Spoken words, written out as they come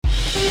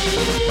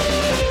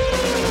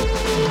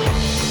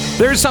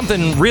There's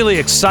something really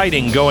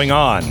exciting going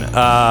on.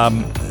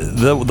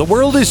 The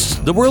world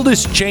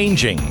is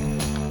changing,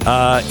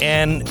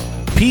 and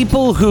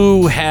people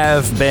who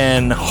have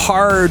been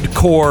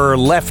hardcore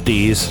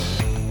lefties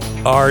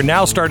are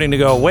now starting to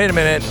go, wait a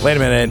minute,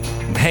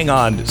 hang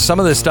on, some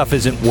of this stuff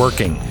isn't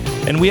working.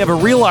 And we have a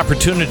real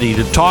opportunity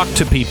to talk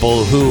to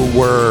people who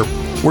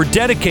were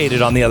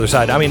dedicated on the other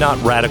side. I mean, not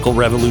radical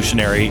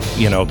revolutionary,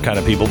 kind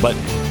of people, but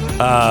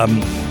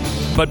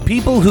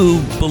people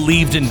who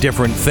believed in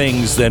different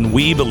things than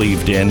we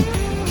believed in.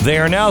 They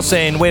are now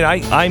saying, wait,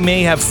 I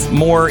may have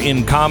more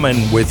in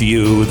common with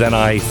you than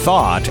I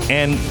thought,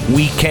 and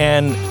we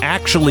can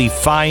actually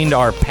find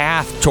our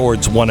path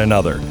towards one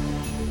another.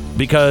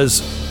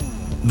 Because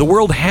the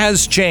world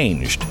has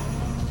changed.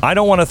 I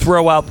don't want to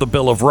throw out the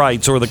Bill of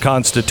Rights or the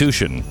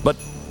Constitution, but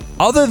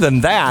other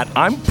than that,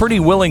 I'm pretty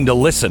willing to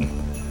listen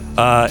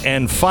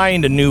and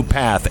find a new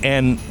path.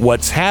 And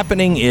what's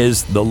happening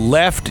is the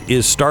left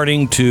is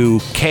starting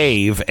to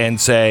cave and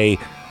say,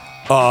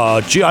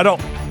 gee, I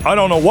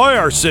don't know why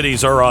our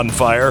cities are on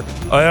fire.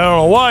 I don't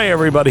know why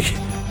everybody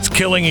is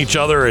killing each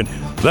other,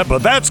 but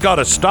that's got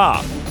to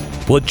stop.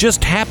 Well, it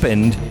just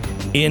happened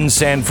in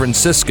San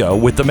Francisco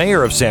with the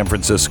mayor of San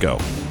Francisco.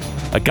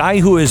 A guy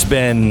who has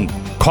been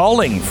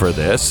calling for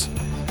this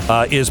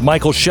is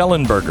Michael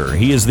Schellenberger.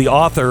 He is the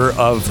author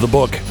of the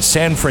book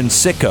San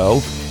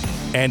Francisco,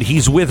 and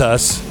he's with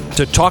us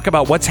to talk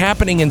about what's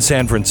happening in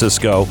San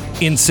Francisco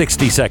in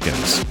 60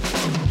 seconds.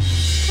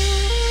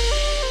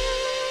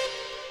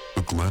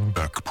 The Glenn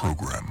Beck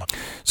Program.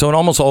 So in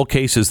almost all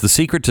cases, the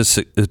secret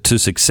to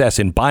success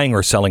in buying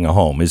or selling a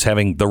home is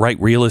having the right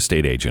real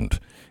estate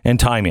agent and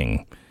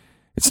timing.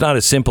 It's not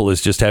as simple as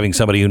just having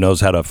somebody who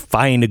knows how to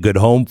find a good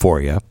home for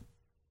you.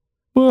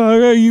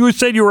 Well, you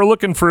said you were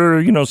looking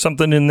for,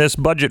 something in this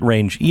budget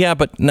range. Yeah,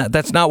 but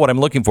that's not what I'm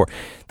looking for.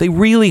 They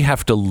really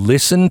have to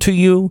listen to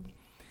you,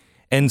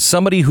 and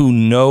somebody who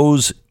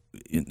knows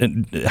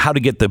how to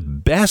get the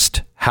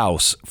best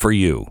house for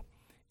you,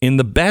 in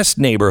the best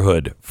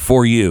neighborhood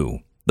for you,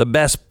 the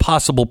best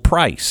possible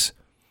price.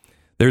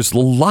 There's a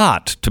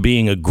lot to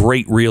being a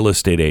great real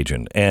estate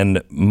agent,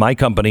 and my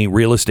company,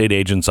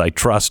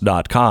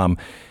 realestateagentsitrust.com,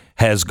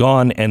 has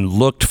gone and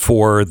looked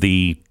for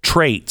the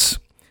traits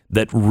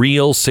that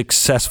real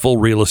successful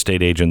real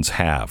estate agents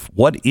have.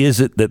 What is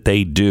it that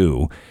they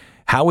do?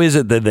 How is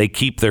it that they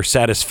keep their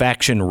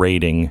satisfaction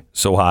rating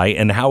so high?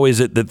 And how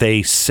is it that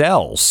they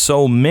sell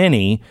so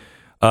many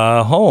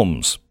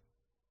homes?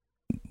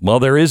 Well,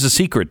 there is a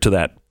secret to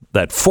that.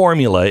 That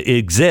formula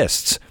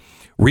exists.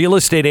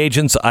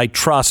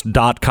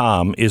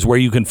 Realestateagentsitrust.com is where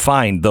you can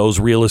find those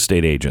real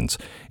estate agents.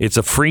 It's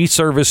a free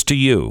service to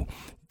you.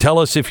 Tell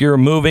us if you're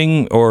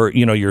moving or,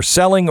 you're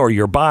selling or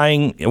you're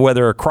buying,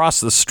 whether across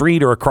the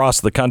street or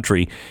across the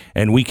country,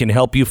 and we can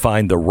help you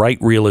find the right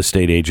real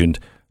estate agent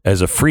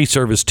as a free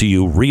service to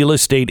you.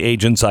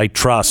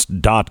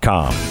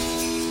 Realestateagentsitrust.com.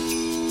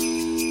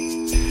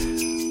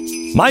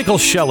 Michael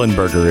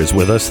Schellenberger is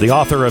with us, the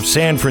author of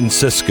San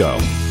Francisco.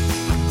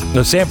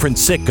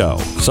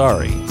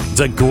 Sorry.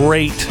 It's a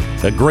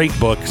great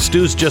book.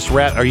 Stu's just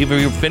have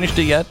you finished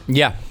it yet?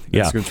 Yeah.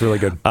 It's really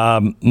good.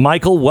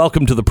 Michael,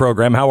 welcome to the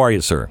program. How are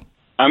you, sir?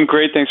 I'm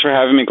great. Thanks for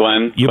having me,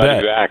 Glenn. You Glad bet.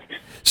 to be back.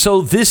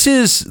 So this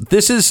is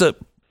a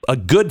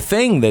good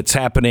thing that's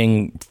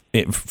happening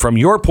from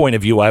your point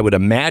of view, I would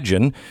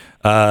imagine.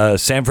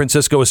 San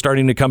Francisco is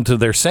starting to come to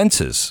their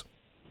senses.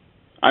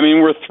 I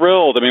mean, we're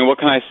thrilled. I mean, what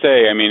can I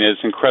say? I mean,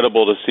 it's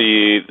incredible to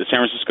see the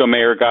San Francisco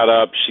mayor got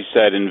up. She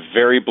said in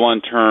very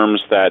blunt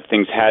terms that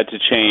things had to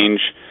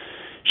change.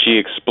 She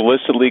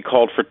explicitly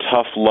called for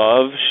tough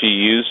love. She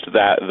used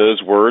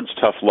those words,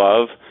 tough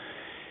love.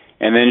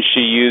 And then she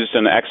used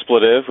an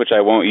expletive, which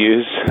I won't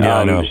use.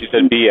 I know. She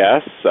said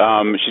BS.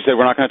 She said,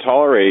 we're not going to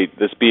tolerate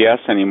this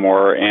BS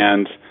anymore.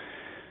 And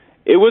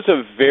it was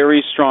a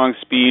very strong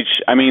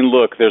speech. I mean,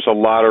 look, there's a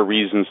lot of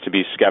reasons to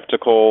be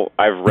skeptical.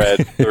 I've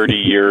read 30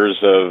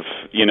 years of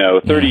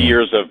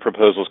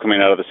proposals coming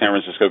out of the San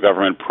Francisco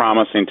government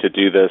promising to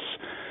do this.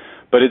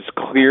 But it's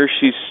clear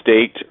she's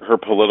staked her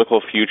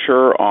political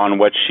future on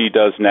what she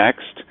does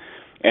next.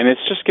 And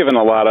it's just given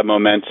a lot of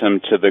momentum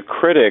to the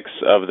critics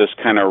of this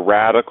kind of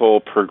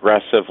radical,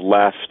 progressive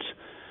left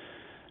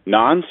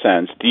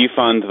nonsense,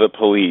 defund the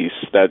police,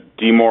 that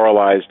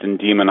demoralized and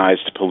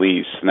demonized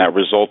police, and that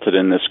resulted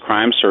in this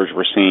crime surge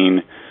we're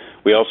seeing.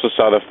 We also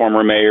saw the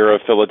former mayor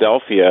of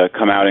Philadelphia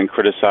come out and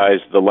criticize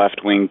the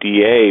left-wing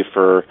DA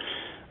for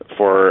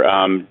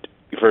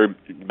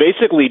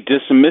basically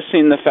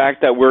dismissing the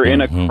fact that we're in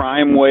a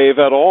crime wave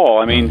at all.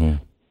 I mean,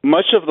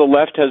 much of the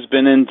left has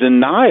been in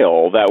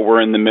denial that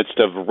we're in the midst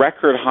of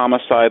record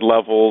homicide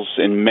levels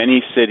in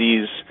many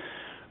cities,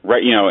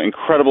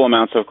 incredible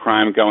amounts of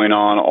crime going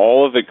on,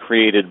 all of it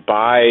created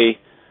by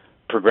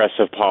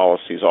progressive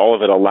policies, all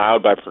of it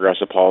allowed by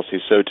progressive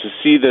policies. So to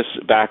see this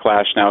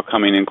backlash now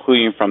coming,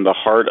 including from the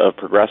heart of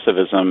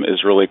progressivism,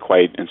 is really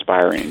quite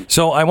inspiring.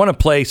 So I want to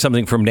play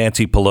something from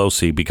Nancy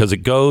Pelosi because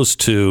it goes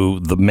to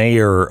the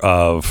mayor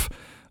of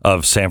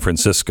of San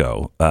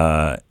Francisco.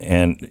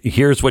 And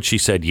here's what she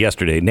said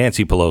yesterday,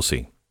 Nancy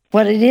Pelosi.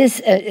 What it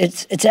is,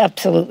 it's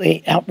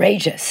absolutely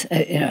outrageous.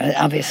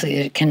 Obviously,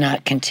 it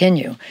cannot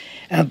continue.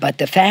 But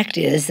the fact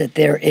is that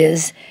there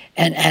is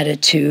an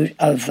attitude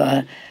of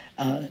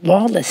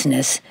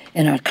lawlessness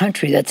in our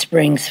country that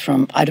springs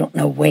from I don't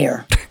know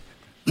where.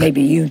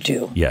 Maybe you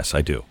do. Yes,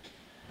 I do.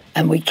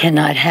 And we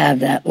cannot have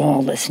that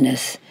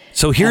lawlessness.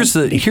 So here's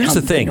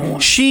the thing.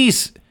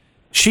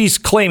 She's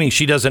claiming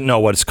she doesn't know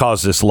what's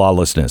caused this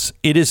lawlessness.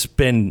 It has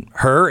been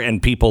her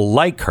and people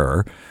like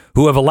her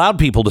who have allowed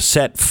people to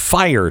set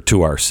fire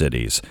to our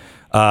cities.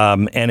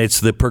 And it's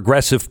the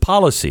progressive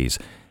policies.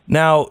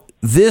 Now,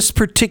 this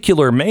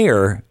particular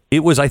mayor,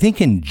 it was, I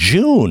think, in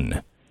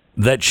June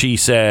that she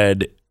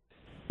said,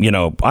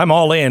 I'm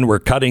all in. We're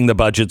cutting the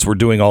budgets. We're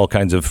doing all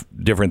kinds of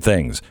different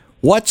things.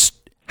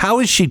 How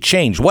has she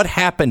changed? What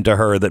happened to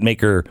her that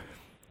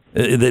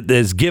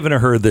has given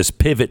her this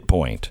pivot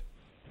point?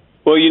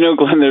 Well,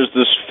 Glenn, there's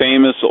this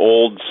famous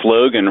old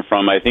slogan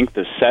from, I think,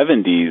 the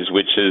 70s,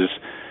 which is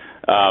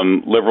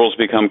liberals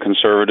become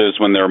conservatives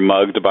when they're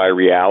mugged by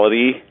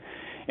reality.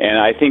 And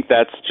I think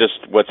that's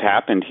just what's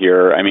happened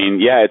here. I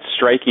mean, yeah, it's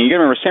striking. You got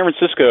to remember, San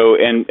Francisco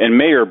and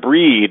Mayor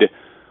Breed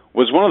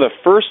was one of the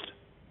first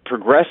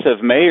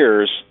progressive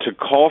mayors to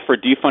call for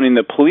defunding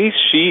the police.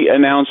 She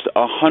announced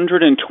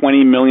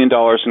 $120 million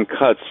in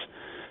cuts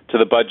to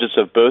the budgets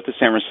of both the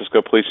San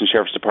Francisco Police and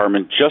Sheriff's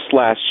Department just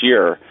last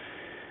year.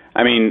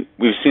 I mean,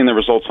 we've seen the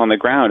results on the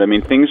ground. I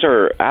mean, things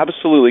are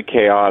absolutely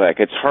chaotic.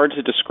 It's hard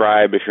to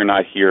describe if you're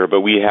not here, but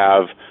we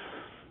have,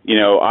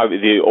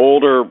 the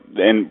older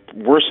and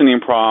worsening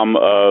problem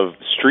of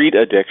street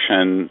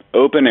addiction,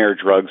 open-air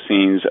drug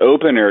scenes,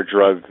 open-air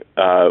drug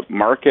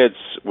markets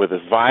with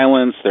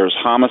violence. There's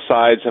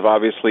homicides have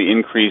obviously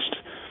increased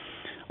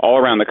all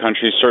around the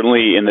country,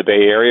 certainly in the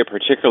Bay Area,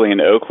 particularly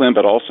in Oakland,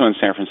 but also in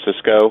San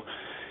Francisco.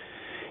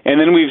 And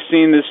then we've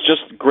seen this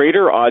just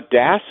greater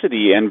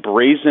audacity and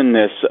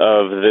brazenness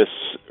of this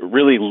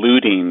really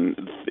looting,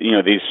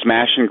 these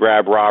smash and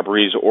grab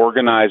robberies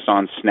organized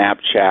on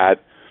Snapchat,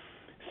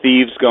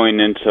 thieves going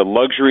into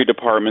luxury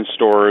department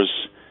stores,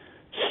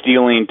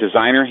 stealing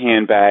designer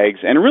handbags,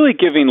 and really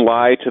giving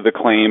lie to the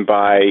claim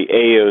by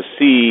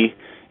AOC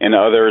and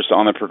others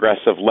on the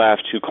progressive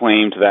left who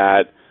claimed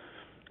that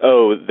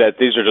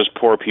these are just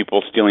poor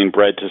people stealing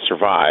bread to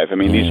survive. I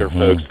mean, these are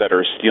folks that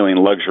are stealing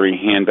luxury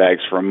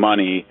handbags for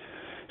money.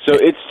 So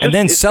and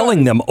then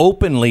selling them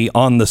openly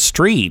on the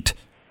street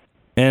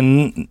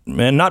and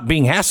not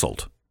being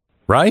hassled,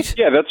 right?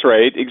 Yeah, that's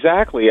right.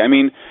 Exactly. I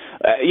mean,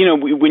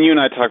 when you and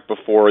I talked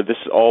before, this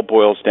all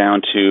boils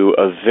down to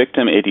a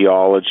victim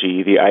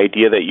ideology, the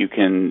idea that you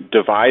can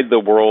divide the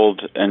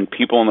world and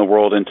people in the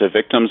world into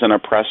victims and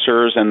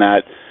oppressors, and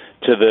that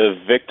to the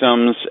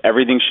victims,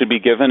 everything should be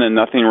given and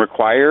nothing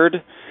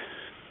required.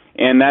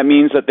 And that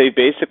means that they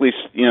basically,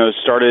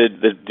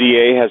 the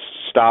DA has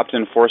stopped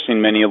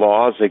enforcing many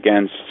laws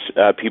against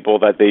people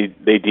that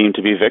they deem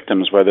to be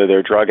victims, whether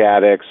they're drug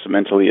addicts,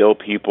 mentally ill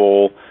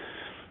people,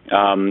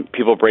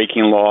 people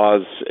breaking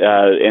laws.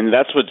 And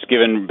that's what's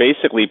given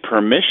basically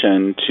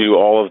permission to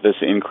all of this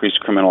increased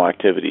criminal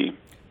activity.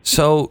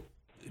 So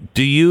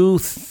do you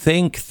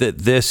think that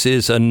this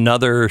is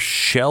another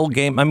shell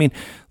game? I mean,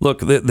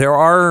 look, there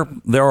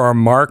are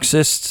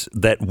Marxists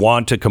that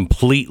want a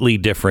completely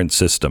different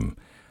system.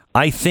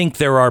 I think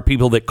there are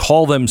people that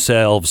call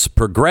themselves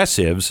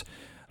progressives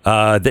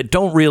that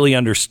don't really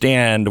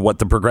understand what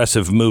the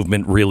progressive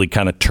movement really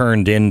kind of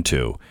turned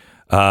into.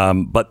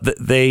 But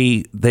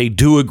they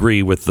do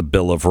agree with the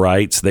Bill of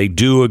Rights. They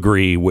do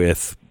agree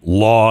with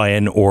law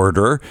and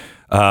order,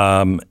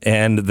 and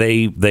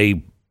they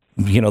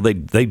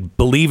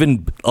believe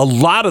in a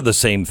lot of the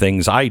same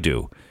things I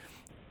do.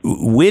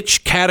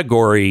 Which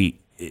category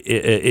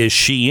is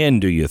she in,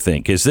 do you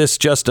think? Is this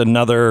just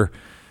another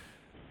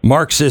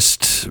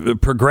Marxist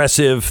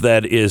progressive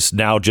that is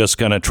now just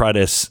going to try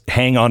to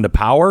hang on to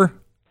power?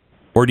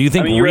 Or do you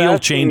think real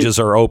changes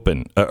are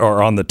open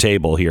or on the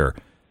table here?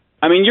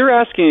 I mean, you're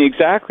asking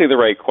exactly the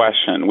right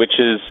question, which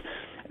is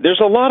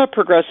there's a lot of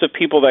progressive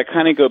people that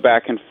kind of go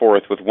back and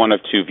forth with one of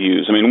two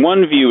views. I mean,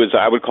 one view is,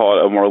 I would call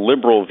it a more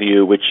liberal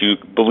view, which you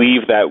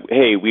believe that,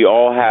 hey, we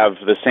all have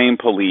the same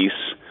police.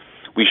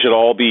 We should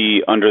all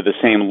be under the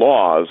same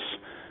laws.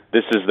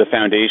 This is the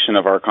foundation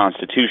of our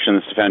Constitution.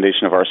 It's the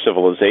foundation of our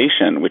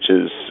civilization, which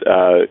is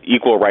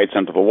equal rights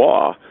under the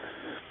law.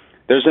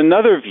 There's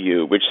another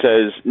view which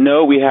says,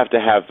 no, we have to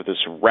have this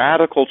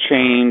radical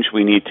change.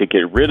 We need to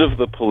get rid of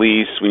the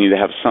police. We need to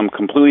have some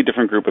completely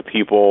different group of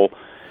people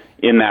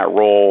in that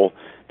role.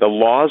 The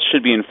laws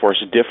should be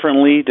enforced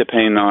differently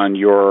depending on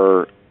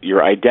your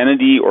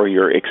identity or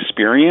your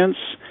experience.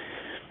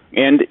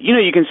 And,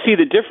 you can see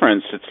the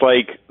difference. It's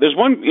like there's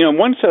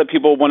one set of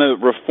people want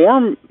to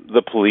reform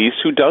the police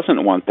who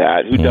doesn't want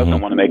that, who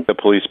doesn't want to make the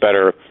police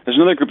better. There's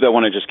another group that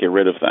want to just get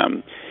rid of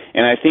them.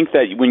 And I think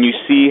that when you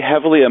see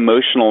heavily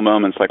emotional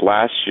moments like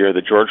last year,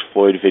 the George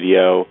Floyd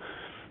video,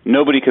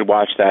 nobody could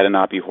watch that and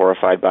not be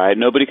horrified by it.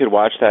 Nobody could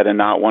watch that and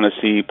not want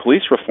to see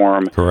police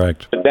reform.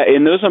 Correct. But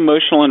in those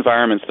emotional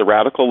environments, the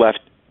radical left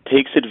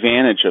takes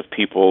advantage of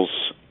people's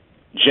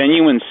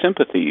genuine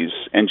sympathies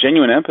and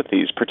genuine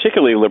empathies,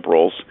 particularly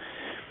liberals.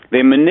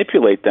 They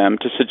manipulate them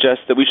to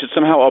suggest that we should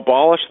somehow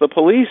abolish the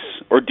police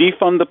or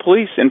defund the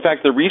police. In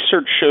fact, the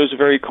research shows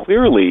very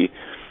clearly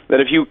that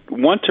if you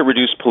want to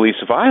reduce police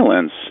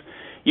violence,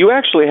 you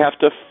actually have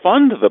to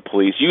fund the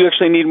police. You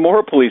actually need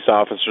more police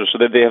officers so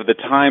that they have the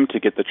time to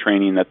get the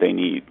training that they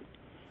need.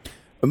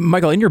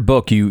 Michael, in your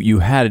book, you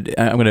had,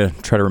 I'm going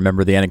to try to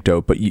remember the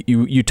anecdote, but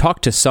you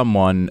talked to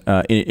someone,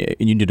 and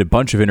you did a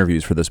bunch of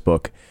interviews for this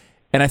book,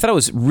 and I thought it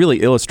was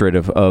really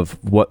illustrative of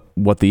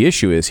what the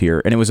issue is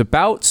here. And it was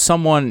about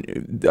someone,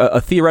 a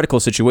theoretical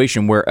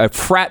situation where a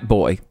frat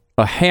boy,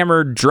 a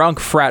hammered, drunk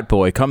frat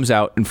boy comes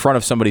out in front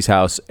of somebody's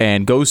house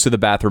and goes to the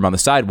bathroom on the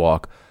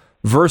sidewalk,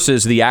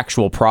 versus the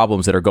actual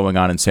problems that are going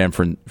on in San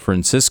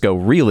Francisco,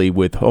 really,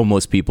 with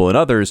homeless people and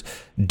others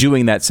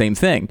doing that same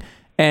thing.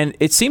 And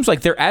it seems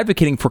like they're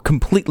advocating for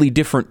completely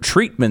different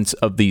treatments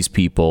of these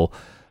people,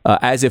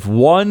 as if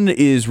one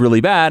is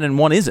really bad and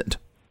one isn't.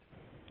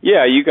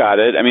 Yeah, you got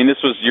it. I mean,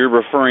 you're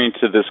referring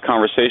to this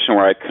conversation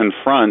where I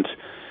confront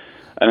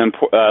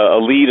a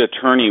lead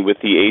attorney with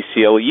the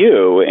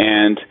ACLU,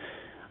 and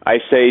I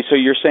say, so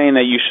you're saying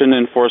that you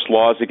shouldn't enforce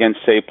laws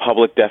against, say,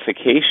 public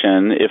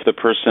defecation if the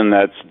person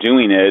that's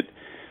doing it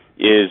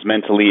is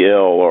mentally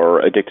ill or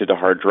addicted to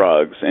hard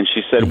drugs? And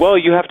she said, well,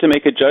 you have to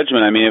make a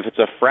judgment. I mean, if it's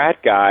a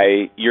frat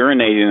guy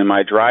urinating in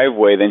my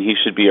driveway, then he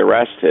should be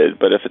arrested.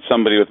 But if it's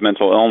somebody with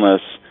mental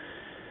illness,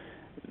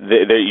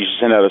 you should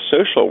send out a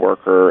social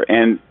worker.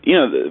 And,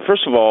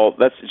 first of all,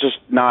 that's just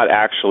not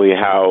actually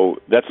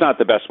that's not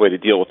the best way to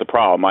deal with the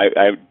problem.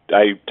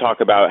 I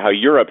talk about how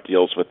Europe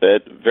deals with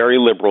it, very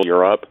liberal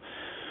Europe.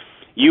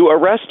 You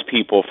arrest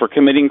people for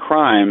committing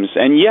crimes,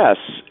 and yes,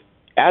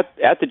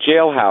 at the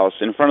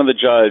jailhouse, in front of the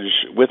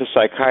judge, with a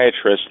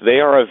psychiatrist, they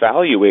are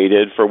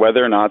evaluated for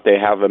whether or not they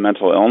have a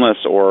mental illness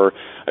or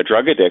a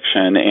drug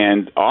addiction,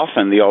 and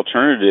often the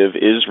alternative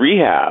is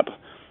rehab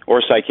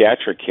or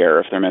psychiatric care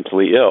if they're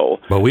mentally ill.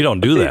 But we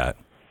don't do that.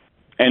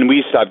 And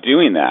we stopped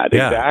doing that,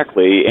 yeah.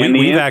 Exactly. And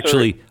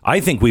I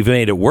think we've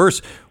made it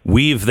worse.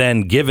 We've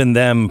then given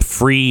them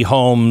free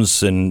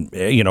homes and,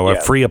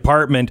 a free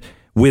apartment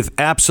with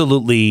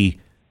absolutely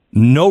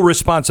no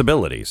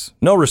responsibilities.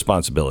 No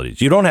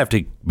responsibilities. You don't have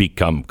to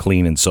become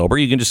clean and sober.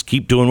 You can just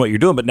keep doing what you're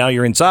doing, but now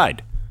you're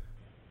inside.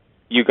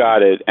 You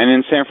got it. And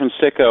in San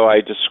Francisco,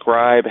 I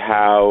describe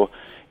how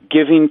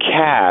giving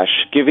cash,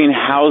 giving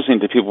housing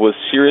to people with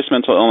serious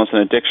mental illness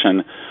and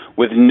addiction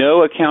with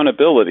no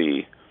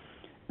accountability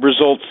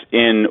results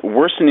in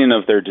worsening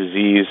of their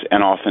disease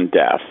and often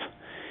death.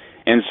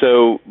 And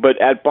so,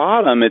 but at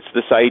bottom, it's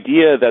this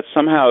idea that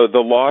somehow the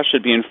law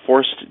should be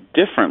enforced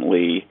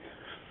differently,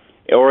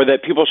 or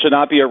that people should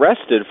not be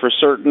arrested for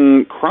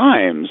certain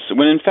crimes,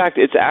 when in fact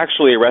it's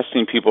actually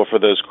arresting people for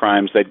those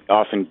crimes that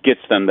often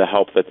gets them the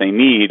help that they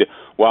need,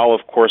 while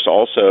of course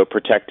also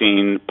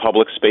protecting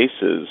public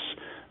spaces,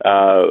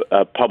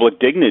 public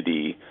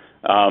dignity,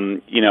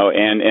 and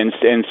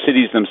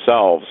cities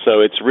themselves.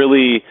 So it's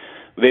really,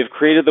 they've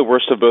created the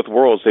worst of both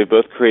worlds. They've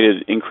both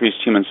created increased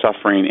human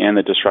suffering and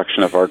the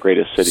destruction of our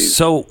greatest cities.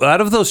 So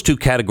out of those two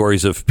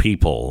categories of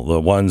people, the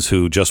ones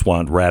who just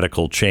want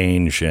radical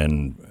change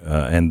and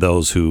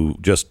those who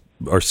just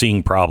are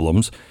seeing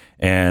problems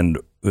and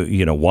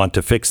want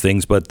to fix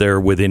things, but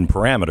they're within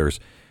parameters,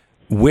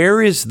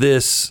 where is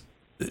this?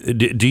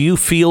 Do you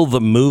feel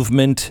the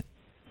movement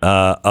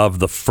of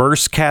the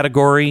first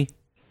category?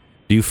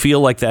 Do you feel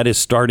like that is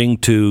starting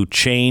to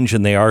change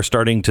and they are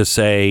starting to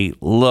say,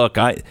 look,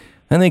 I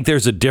think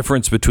there's a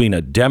difference between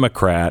a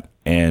Democrat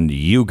and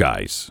you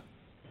guys,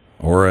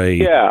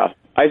 Yeah,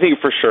 I think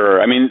for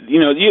sure. I mean,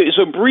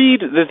 so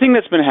Breed, the thing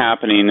that's been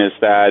happening is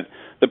that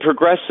the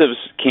progressives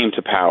came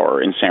to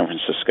power in San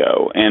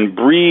Francisco, and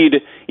Breed,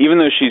 even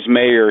though she's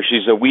mayor,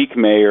 she's a weak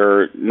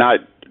mayor, not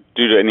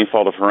due to any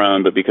fault of her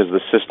own, but because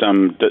the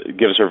system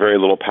gives her very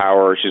little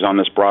power. She's on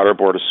this broader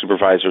board of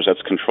supervisors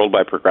that's controlled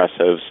by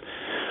progressives.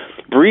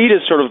 Breed is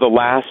sort of the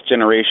last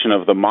generation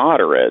of the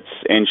moderates,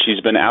 and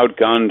she's been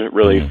outgunned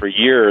really for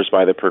years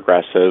by the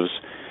progressives.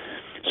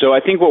 So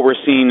I think what we're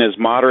seeing is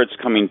moderates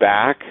coming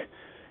back.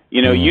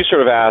 You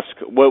sort of ask,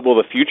 what will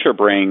the future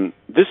bring?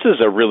 This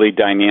is a really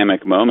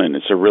dynamic moment.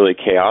 It's a really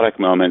chaotic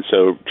moment.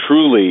 So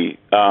truly,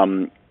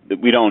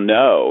 we don't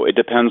know. It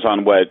depends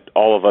on what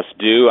all of us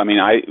do. I mean,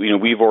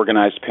 we've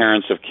organized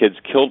parents of kids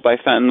killed by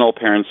fentanyl,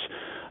 parents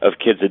of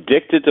kids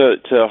addicted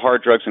to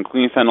hard drugs,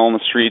 including fentanyl in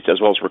the streets, as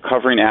well as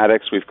recovering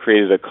addicts. We've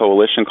created a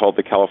coalition called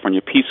the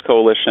California Peace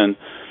Coalition.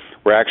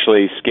 We're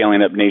actually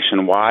scaling up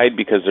nationwide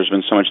because there's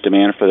been so much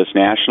demand for this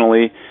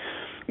nationally.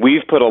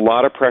 We've put a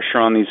lot of pressure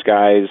on these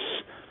guys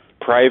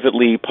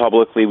privately,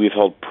 publicly. We've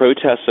held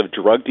protests of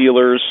drug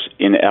dealers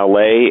in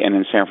L.A. and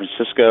in San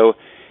Francisco.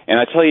 And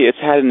I tell you, it's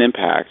had an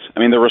impact.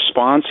 I mean, the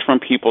response from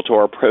people to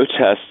our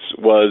protests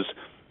was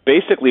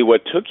basically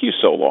what took you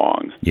so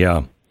long.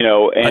 Yeah.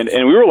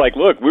 And we were like,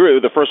 look, we were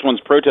the first ones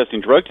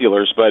protesting drug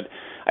dealers, but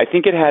I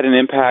think it had an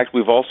impact.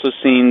 We've also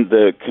seen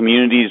the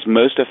communities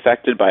most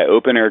affected by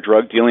open-air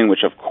drug dealing,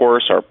 which, of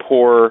course, are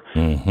poor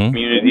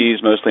communities,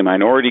 mostly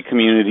minority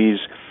communities.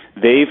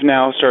 They've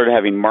now started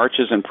having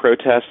marches and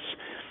protests.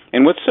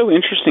 And what's so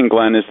interesting,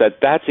 Glenn, is that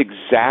that's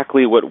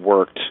exactly what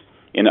worked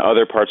in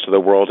other parts of the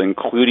world,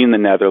 including the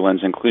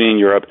Netherlands, including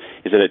Europe,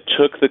 is that it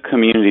took the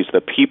communities,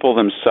 the people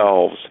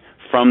themselves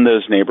from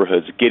those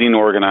neighborhoods, getting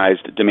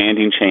organized,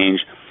 demanding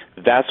change.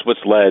 That's what's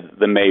led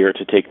the mayor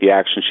to take the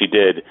action she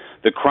did.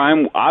 The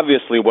crime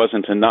obviously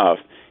wasn't enough.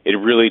 It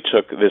really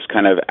took this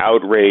kind of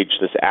outrage,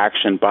 this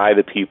action by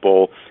the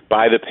people,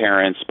 by the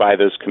parents, by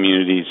those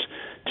communities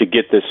to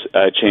get this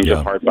change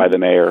of heart by the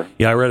mayor.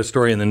 Yeah, I read a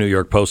story in the New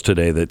York Post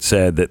today that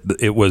said that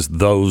it was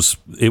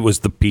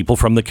the people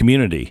from the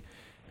community,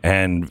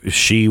 and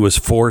she was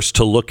forced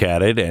to look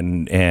at it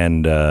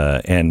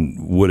and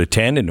would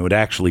attend and would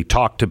actually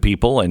talk to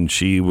people, and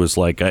she was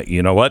like,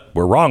 you know what,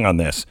 we're wrong on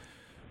this.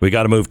 We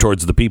got to move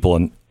towards the people,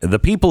 and the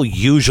people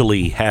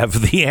usually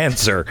have the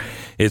answer.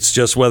 It's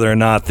just whether or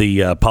not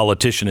the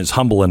politician is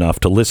humble enough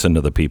to listen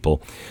to the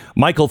people.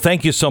 Michael,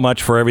 thank you so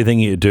much for everything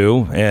you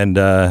do, and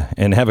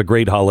have a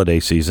great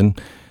holiday season.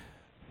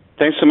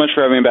 Thanks so much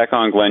for having me back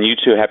on, Glenn. You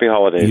too. Happy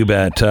holidays. You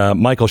bet.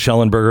 Michael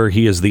Schellenberger,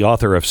 he is the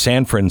author of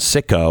San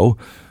Francisco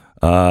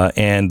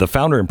and the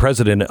founder and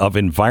president of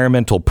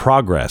Environmental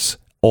Progress.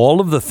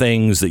 All of the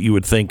things that you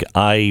would think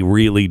I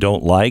really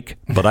don't like,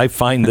 but I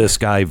find this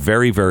guy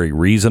very, very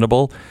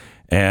reasonable.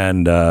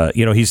 And,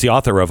 he's the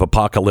author of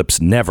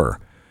Apocalypse Never,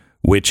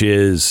 which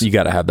is... You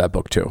got to have that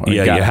book, too.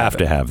 You have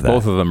to have that.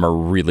 Both of them are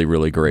really,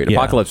 really great. Yeah.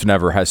 Apocalypse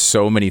Never has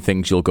so many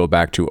things you'll go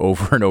back to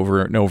over and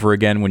over and over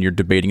again when you're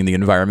debating the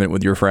environment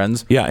with your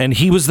friends. Yeah, and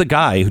he was the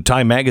guy who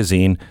Time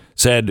Magazine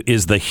said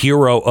is the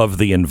hero of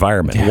the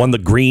environment. Yeah. Won the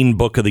Green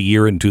Book of the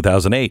Year in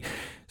 2008.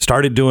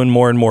 Started doing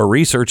more and more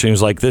research, and he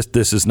was like,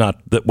 this is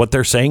not, what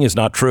they're saying is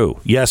not true.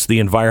 Yes, the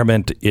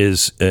environment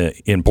is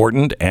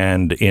important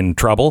and in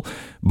trouble,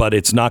 but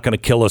it's not going to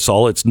kill us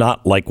all. It's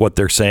not like what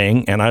they're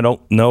saying, and I don't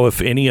know if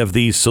any of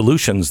these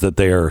solutions that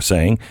they are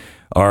saying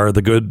are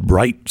the good,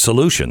 right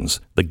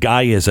solutions. The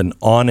guy is an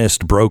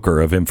honest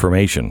broker of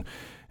information,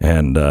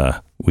 and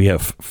we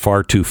have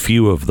far too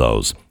few of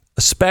those,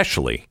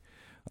 especially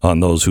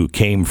on those who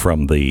came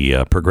from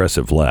the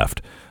progressive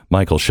left.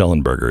 Michael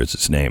Schellenberger is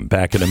his name.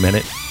 Back in a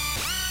minute.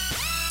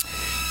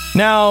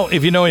 Now,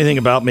 if you know anything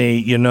about me,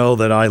 you know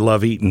that I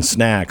love eating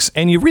snacks.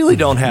 And you really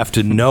don't have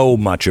to know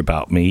much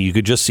about me. You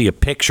could just see a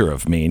picture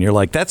of me, and you're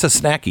like, that's a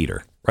snack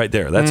eater right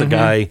there. That's a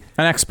guy.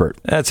 An expert.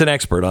 That's an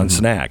expert on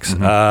snacks.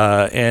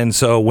 And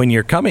so when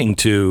you're coming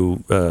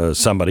to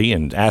somebody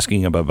and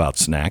asking them about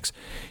snacks,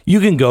 you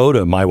can go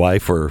to my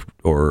wife or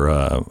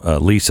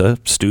Lisa,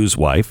 Stu's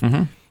wife,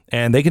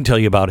 and they can tell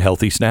you about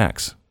healthy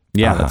snacks.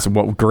 Yeah, that's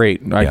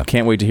great. I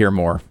can't wait to hear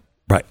more.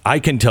 Right. I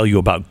can tell you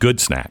about good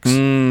snacks.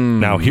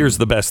 Now, here's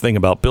the best thing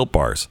about Built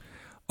Bars.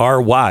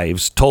 Our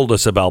wives told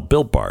us about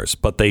Built Bars,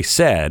 but they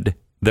said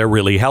they're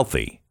really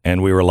healthy.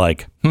 And we were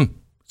like,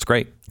 it's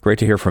great. Great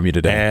to hear from you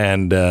today.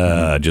 And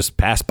just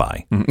pass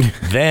by.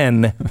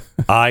 Then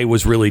I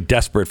was really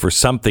desperate for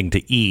something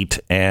to eat,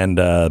 and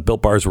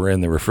Built Bars were in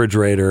the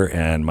refrigerator,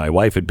 and my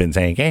wife had been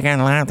saying,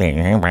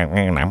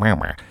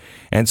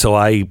 and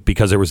so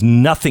because there was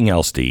nothing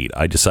else to eat,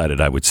 I decided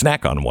I would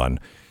snack on one.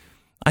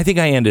 I think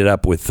I ended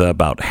up with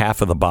about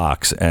half of the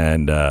box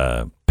and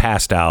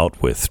passed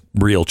out with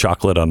real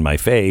chocolate on my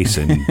face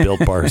and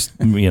Built Bars,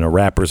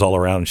 wrappers all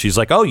around. And she's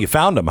like, "Oh, you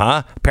found them,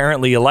 huh?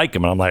 Apparently you like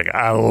them." And I'm like,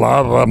 "I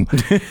love them."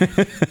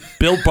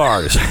 Built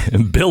Bars,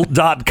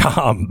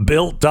 built.com,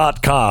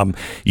 built.com.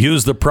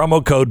 Use the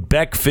promo code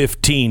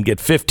BECK15. Get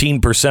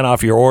 15%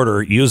 off your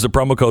order. Use the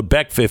promo code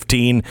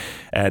BECK15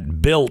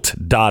 at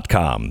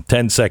built.com.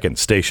 10 seconds,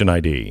 station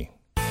ID.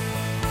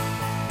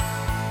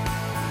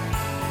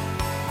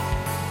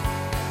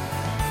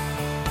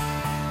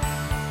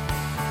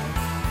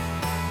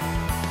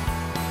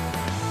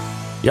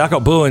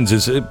 Jaco Buens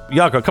is...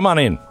 Jaco, come on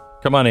in.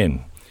 Come on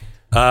in.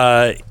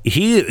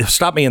 He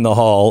stopped me in the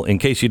hall. In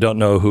case you don't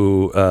know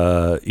who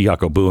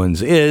Jaco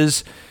Buens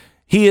is,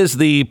 he is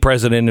the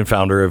president and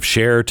founder of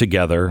Share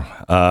Together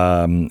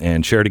and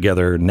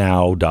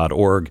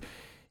ShareTogetherNow.org.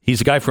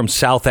 He's a guy from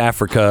South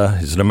Africa.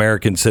 He's an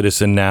American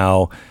citizen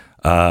now.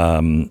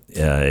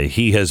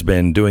 He has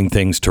been doing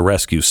things to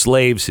rescue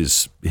slaves.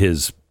 His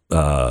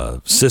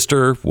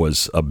sister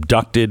was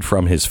abducted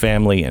from his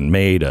family and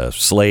made a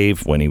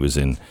slave when he was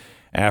in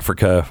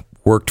Africa,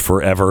 worked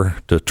forever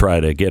to try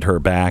to get her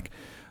back,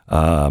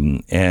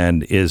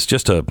 and is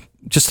just an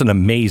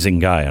amazing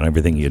guy on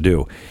everything you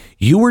do.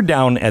 You were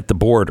down at the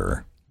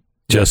border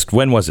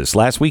when was this?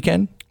 Last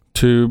weekend?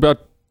 To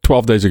about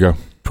 12 days ago.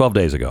 12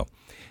 days ago.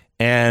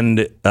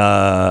 And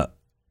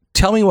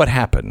tell me what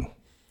happened.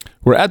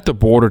 We're at the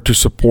border to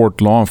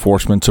support law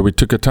enforcement, so we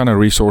took a ton of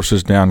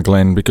resources down,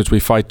 Glenn, because we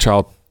fight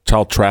child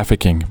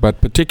trafficking.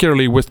 But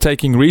particularly with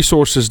taking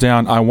resources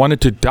down, I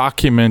wanted to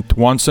document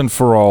once and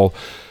for all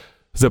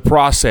the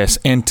process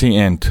end to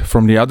end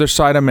from the other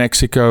side of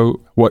Mexico,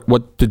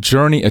 what the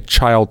journey a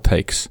child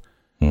takes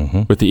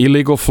with the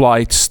illegal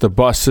flights, the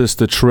buses,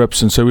 the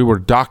trips. And so we were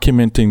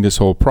documenting this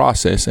whole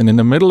process. And in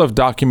the middle of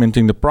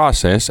documenting the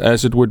process,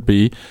 as it would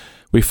be,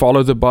 we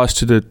followed the bus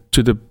to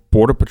the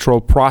Border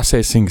Patrol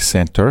Processing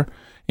Center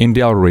in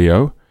Del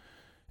Rio.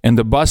 And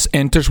the bus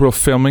enters. We're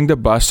filming the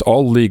bus,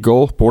 all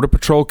legal. Border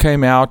Patrol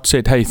came out,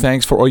 said, hey,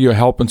 thanks for all your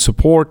help and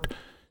support.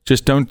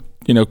 Just don't,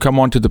 come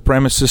onto the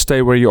premises,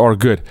 stay where you are,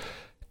 good.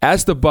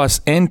 As the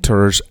bus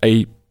enters,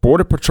 a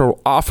Border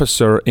Patrol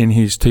officer in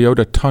his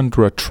Toyota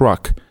Tundra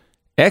truck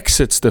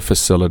exits the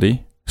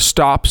facility,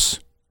 stops,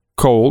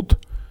 cold,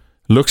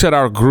 looks at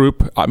our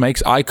group,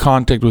 makes eye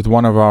contact with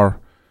one of our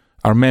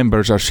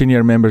members, our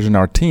senior members in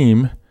our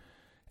team,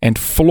 and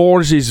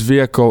floors his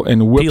vehicle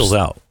and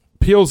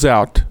peels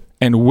out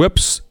and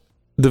whips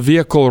the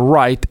vehicle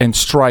right and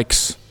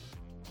strikes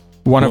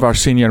one of our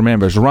senior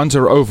members, runs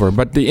her over.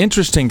 But the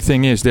interesting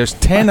thing is there's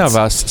 10 of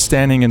us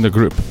standing in the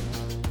group.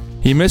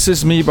 He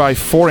misses me by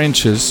 4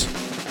 inches.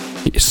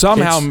 He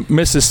somehow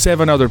misses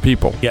 7 other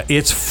people. Yeah,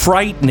 it's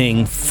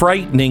frightening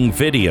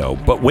video.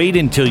 But wait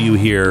until you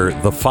hear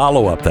the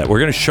follow-up that we're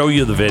going to show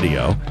you the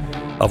video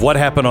of what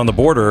happened on the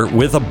border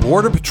with a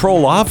Border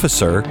Patrol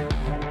officer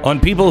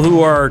on people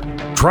who are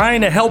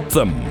trying to help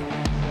them.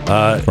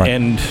 Right.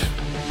 And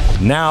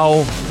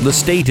now the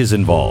state is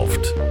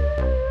involved.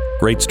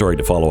 Great story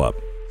to follow up.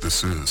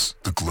 This is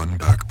the Glenn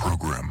Beck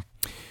Program.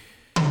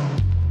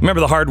 Remember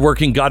the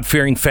hardworking,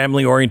 God-fearing,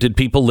 family-oriented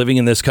people living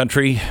in this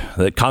country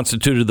that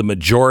constituted the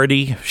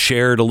majority,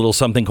 shared a little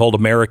something called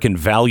American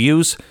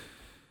values?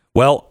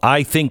 Well,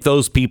 I think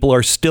those people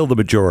are still the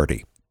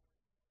majority.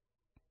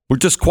 We're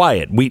just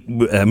quiet.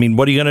 I mean,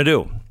 what are you going to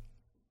do?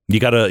 You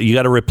got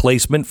a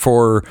replacement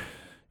for,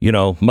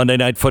 Monday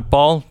Night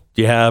Football?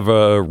 Do you have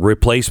a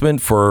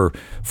replacement for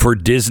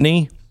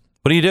Disney?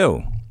 What do you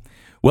do?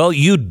 Well,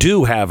 you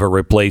do have a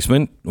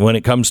replacement when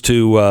it comes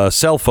to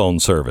cell phone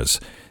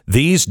service.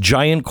 These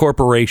giant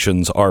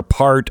corporations are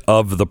part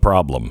of the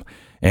problem,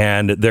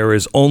 and there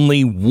is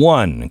only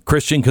one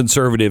Christian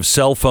conservative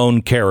cell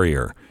phone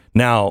carrier.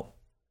 Now,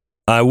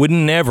 I would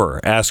never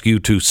ask you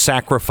to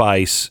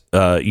sacrifice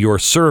your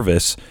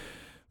service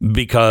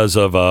because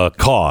of a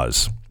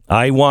cause.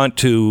 I want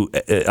to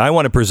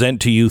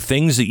present to you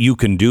things that you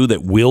can do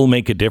that will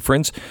make a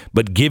difference,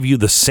 but give you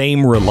the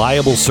same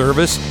reliable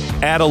service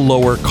at a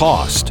lower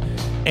cost.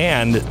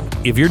 And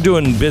if you're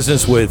doing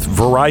business with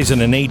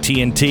Verizon and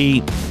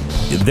AT&T,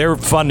 they're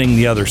funding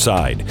the other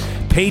side.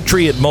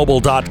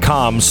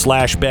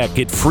 PatriotMobile.com/Beck.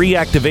 Get free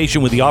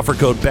activation with the offer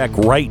code Beck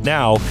right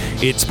now.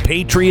 It's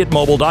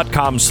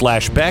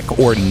PatriotMobile.com/Beck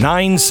or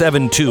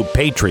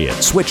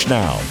 972-PATRIOT. Switch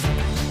now.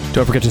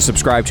 Don't forget to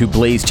subscribe to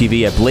Blaze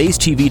TV at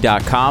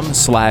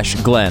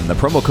blazetv.com/Glenn. The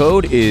promo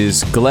code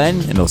is Glenn,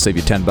 and it'll save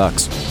you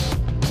 $10.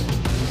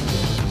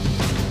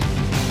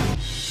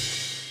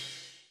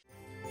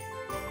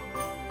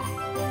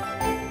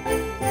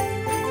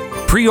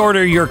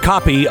 Pre-order your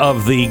copy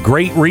of The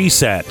Great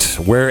Reset.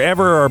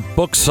 Wherever our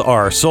books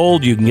are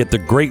sold, you can get The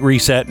Great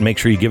Reset and make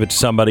sure you give it to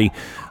somebody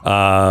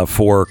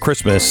for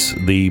Christmas.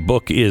 The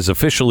book is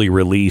officially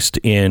released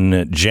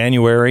in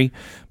January,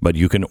 but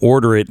you can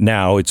order it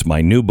now. It's my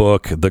new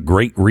book, The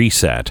Great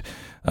Reset,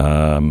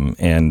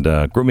 and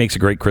makes a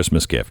great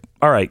Christmas gift.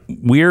 All right,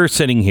 we're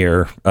sitting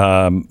here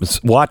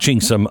watching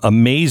some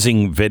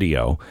amazing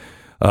video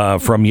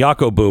from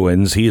Jaco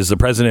Buens. He is the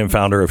president and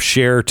founder of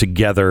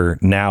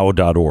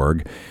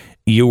ShareTogetherNow.org.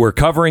 You were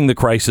covering the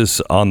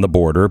crisis on the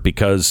border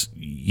because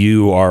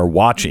you are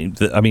watching.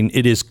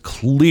 It is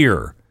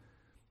clear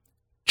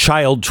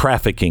child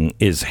trafficking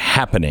is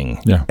happening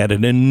at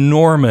an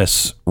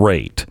enormous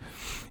rate.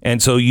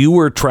 And so you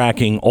were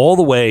tracking all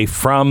the way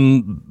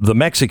from the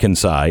Mexican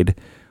side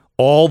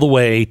all the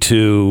way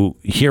to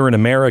here in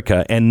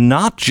America, and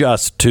not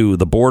just to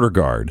the border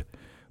guard,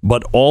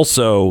 but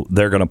also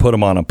they're going to put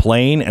them on a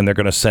plane and they're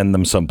going to send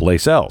them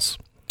someplace else.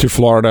 To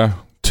Florida,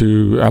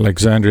 to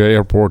Alexandria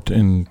Airport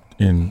in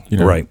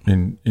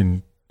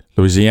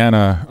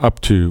Louisiana,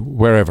 up to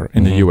wherever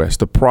in the U.S.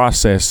 The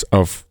process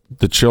of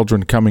the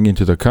children coming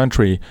into the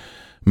country,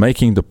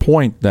 making the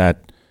point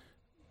that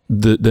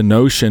the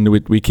notion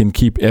that we can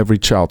keep every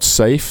child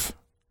safe,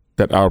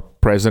 that our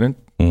president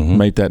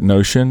made that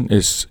notion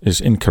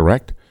is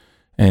incorrect.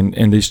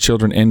 And these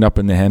children end up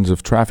in the hands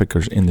of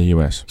traffickers in the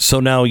U.S. So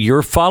now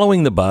you're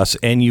following the bus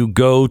and you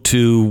go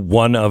to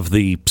one of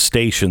the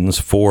stations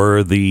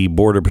for the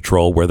Border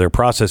Patrol where they're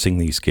processing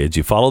these kids.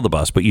 You follow the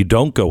bus, but you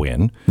don't go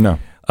in. No.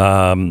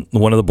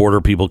 One of the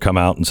border people come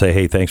out and say,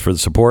 hey, thanks for the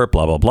support,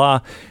 blah, blah, blah.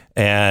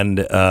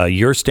 And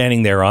you're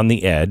standing there on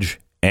the edge.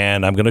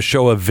 And I'm going to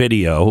show a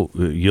video.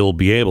 You'll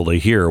be able to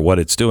hear what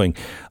it's doing.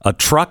 A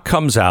truck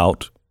comes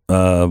out.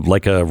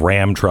 Like a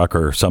Ram truck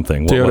or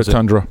something. Toyota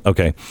Tundra.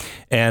 Okay.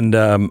 And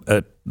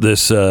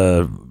this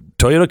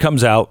Toyota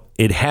comes out.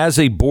 It has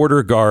a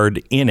border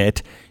guard in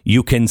it.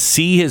 You can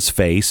see his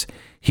face.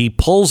 He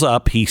pulls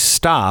up. He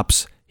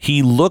stops.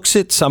 He looks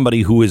at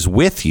somebody who is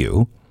with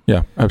you.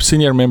 Yeah. A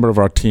senior member of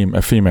our team,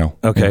 a female.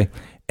 Okay. Yeah.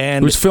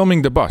 And who's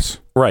filming the bus.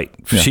 Right.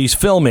 Yeah. She's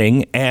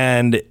filming,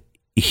 and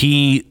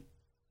he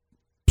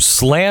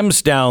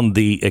slams down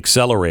the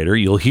accelerator.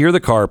 You'll hear the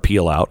car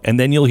peel out, and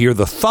then you'll hear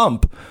the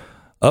thump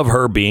of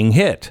her being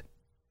hit.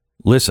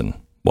 Listen,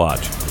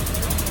 watch.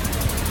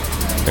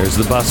 There's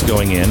the bus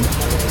going in.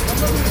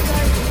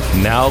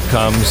 Now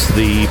comes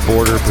the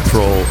Border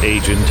Patrol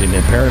agent and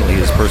apparently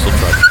his personal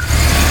truck.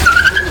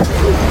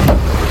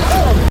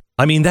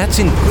 I mean, that's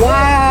incredible.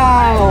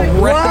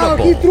 Wow,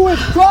 he threw his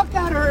truck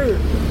at her.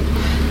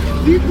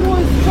 He threw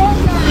his truck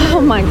at her.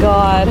 Oh my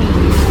God.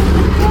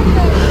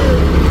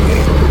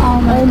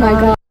 Oh my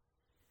God.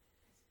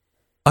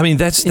 I mean,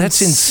 that's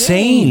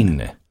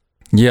insane.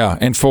 Yeah,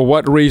 and for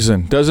what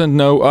reason? Doesn't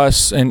know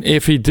us, and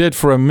if he did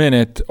for a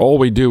minute, all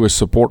we do is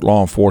support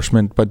law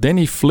enforcement, but then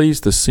he flees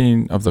the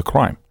scene of the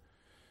crime.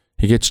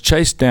 He gets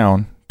chased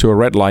down to a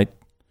red light,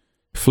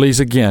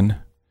 flees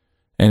again,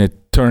 and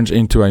it turns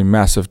into a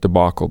massive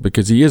debacle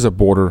because he is a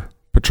Border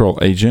Patrol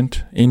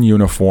agent in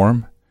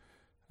uniform.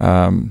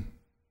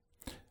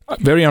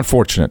 Very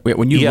unfortunate.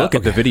 When you look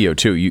at the video,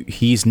 too,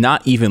 he's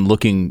not even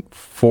looking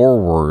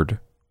forward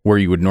where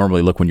you would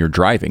normally look when you're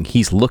driving.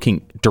 He's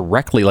looking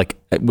directly, like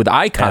with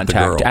eye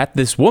contact, at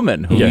this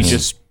woman who he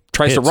just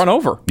tries to run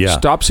over. Yeah.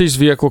 Stops his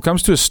vehicle,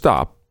 comes to a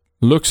stop,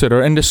 looks at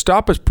her, and the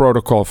stop is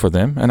protocol for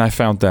them, and I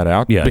found that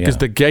out, because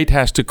the gate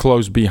has to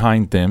close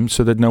behind them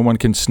so that no one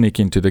can sneak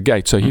into the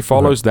gate. So he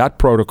follows that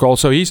protocol.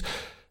 So he's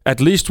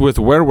at least with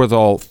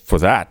wherewithal for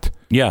that.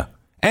 Yeah.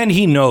 And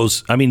he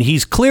knows, I mean,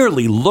 he's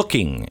clearly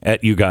looking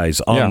at you guys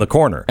on the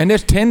corner. And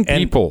there's 10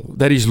 people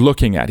that he's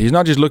looking at. He's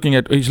not just looking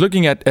at, he's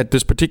looking at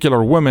this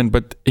particular woman,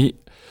 but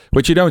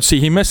what you don't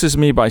see, he misses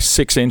me by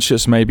 6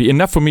 inches maybe,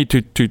 enough for me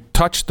to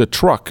touch the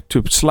truck,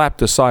 to slap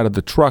the side of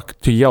the truck,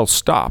 to yell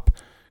stop,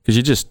 because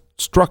you just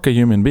struck a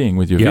human being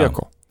with your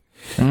vehicle.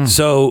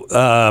 So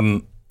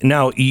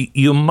now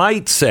you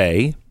might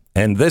say,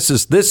 and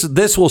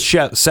this will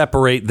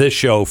separate this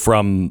show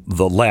from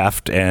the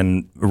left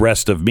and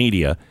rest of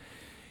media.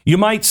 You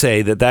might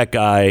say that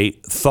guy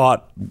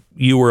thought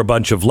you were a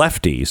bunch of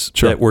lefties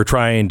that were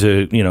trying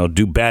to,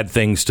 do bad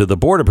things to the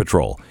Border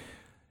Patrol.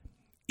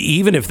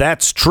 Even if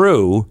that's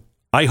true,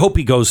 I hope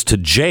he goes to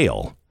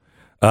jail.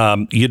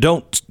 You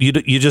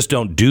just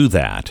don't do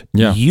that.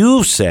 Yeah.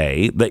 You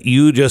say that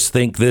you just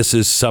think this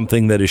is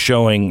something that is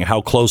showing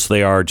how close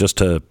they are just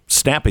to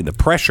snapping the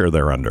pressure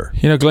they're under.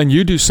 Glenn,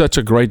 you do such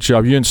a great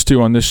job, you and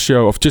Stu, on this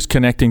show of just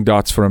connecting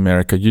dots for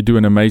America. You do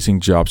an amazing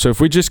job. So if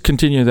we just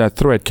continue that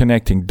thread,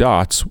 connecting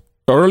dots,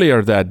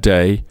 earlier that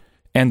day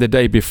and the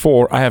day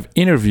before, I have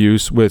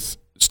interviews with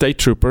state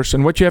troopers.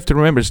 And what you have to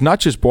remember is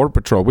not just Border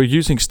Patrol. We're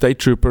using state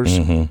troopers,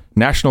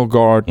 National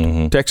Guard,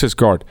 Texas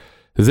Guard.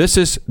 This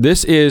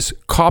is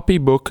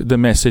copybook the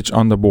message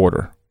on the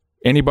border.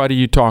 Anybody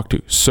you talk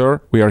to,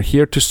 sir, we are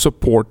here to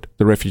support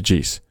the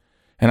refugees.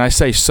 And I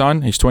say,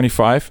 son, he's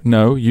 25.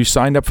 No, you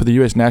signed up for the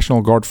U.S.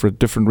 National Guard for a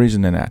different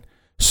reason than that.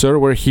 Sir,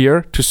 we're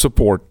here to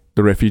support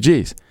the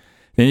refugees.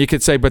 Then you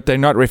could say, but they're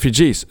not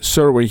refugees.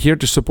 Sir, we're here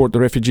to support the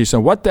refugees.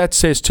 And what that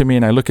says to me,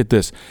 and I look at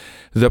this,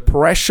 the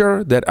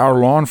pressure that our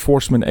law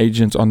enforcement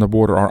agents on the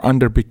border are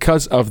under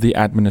because of the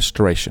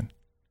administration.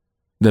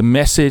 The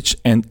message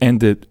and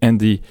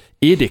the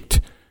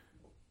edict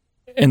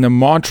and the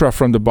mantra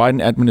from the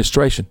Biden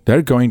administration,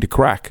 they're going to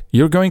crack.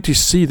 You're going to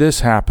see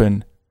this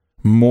happen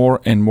more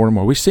and more and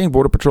more. We're seeing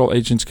Border Patrol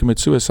agents commit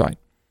suicide.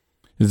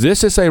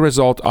 This is a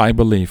result, I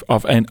believe,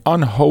 of an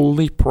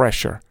unholy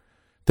pressure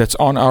that's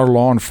on our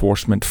law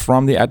enforcement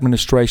from the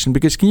administration.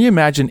 Because can you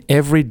imagine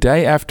every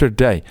day after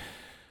day,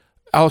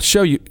 I'll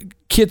show you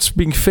kids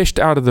being fished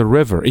out of the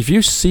river. If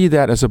you see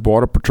that as a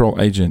Border Patrol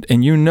agent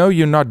and you know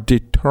you're not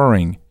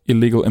deterring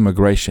illegal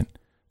immigration,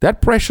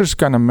 that pressure's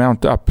going to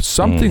mount up.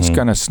 Something's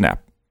going to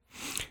snap.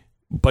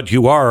 But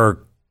you are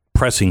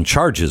pressing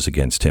charges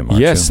against him,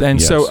 aren't you? Yes,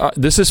 and so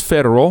this is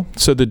federal.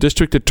 So the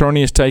district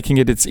attorney is taking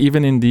it. It's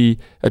even in the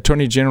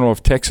Attorney General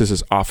of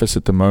Texas's office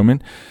at the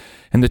moment.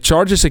 And the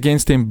charges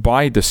against him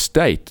by the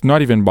state,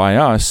 not even by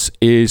us,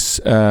 is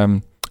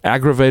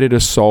aggravated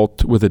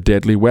assault with a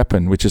deadly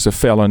weapon, which is a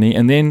felony.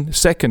 And then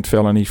second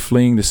felony,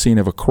 fleeing the scene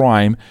of a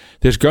crime.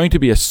 There's going to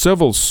be a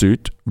civil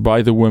suit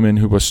by the woman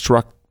who was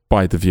struck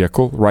by the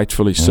vehicle,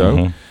 rightfully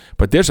so.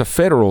 But there's a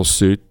federal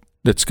suit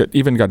that's got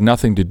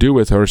nothing to do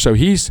with her. So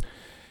he's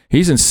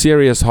in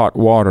serious hot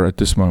water at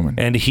this moment.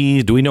 And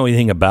do we know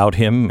anything about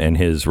him and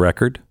his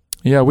record?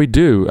 Yeah, we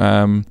do.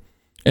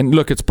 And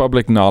look, it's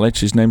public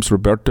knowledge. His name's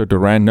Roberto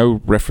Duran.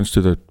 No reference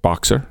to the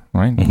boxer,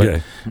 right?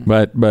 Okay.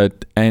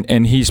 But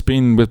he's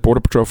been with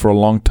Border Patrol for a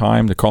long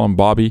time. They call him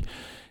Bobby.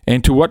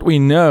 And to what we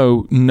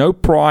know, no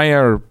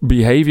prior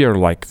behavior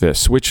like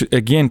this, which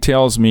again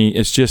tells me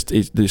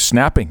they're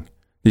snapping.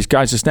 These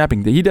guys are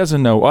snapping. He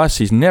doesn't know us.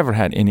 He's never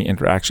had any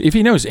interaction. If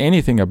he knows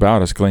anything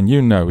about us, Glenn,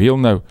 he'll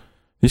know.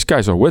 These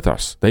guys are with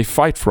us. They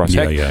fight for us.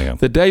 Yeah.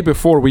 The day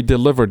before, we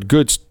delivered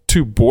goods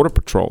to Border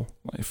Patrol,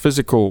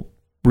 physical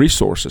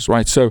resources,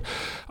 right? So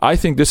I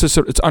think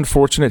it's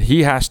unfortunate.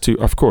 He has to,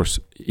 of course,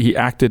 he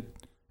acted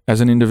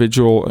as an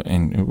individual,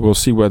 and we'll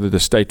see whether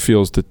the state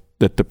feels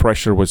that the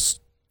pressure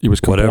was he was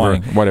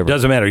complying. Whatever.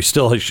 Doesn't matter. He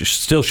still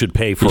should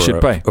pay for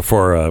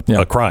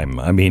a crime.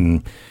 I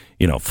mean,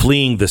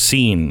 fleeing the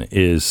scene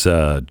is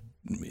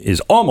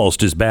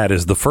almost as bad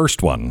as the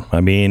first one.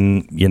 I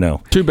mean,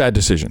 two bad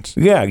decisions.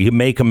 Yeah, you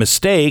make a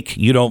mistake,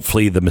 you don't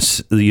flee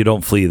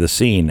the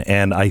scene,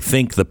 and I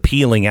think the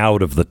peeling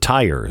out of the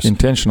tires,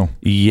 intentional.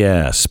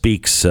 Yeah,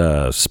 speaks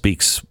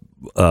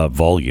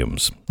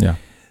volumes. Yeah.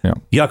 Yeah.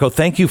 Jaco,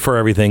 thank you for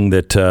everything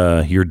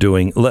that you're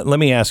doing. Let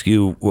me ask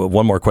you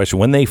one more question.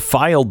 When they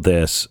filed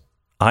this,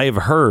 I have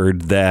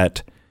heard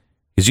that,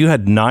 because you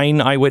had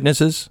 9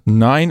 eyewitnesses?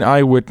 9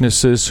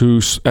 eyewitnesses who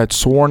had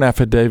sworn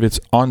affidavits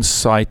on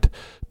site.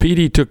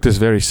 PD took this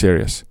very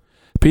serious.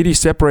 PD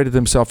separated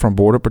himself from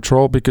Border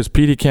Patrol because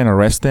PD can't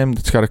arrest them.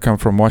 It's got to come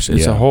from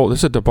Washington.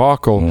 It's a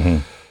debacle. Mm-hmm.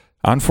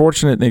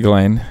 Unfortunately,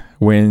 Glenn,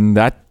 when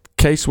that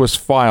case was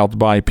filed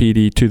by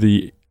PD to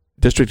the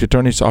District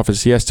Attorney's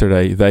Office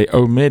yesterday, they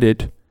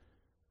omitted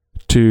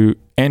to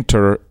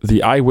enter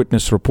the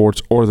eyewitness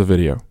reports or the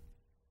video.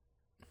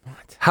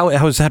 How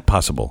is that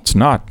possible? It's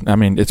not. I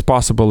mean, it's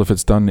possible if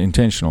it's done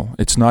intentional.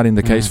 It's not in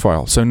the case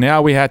file. So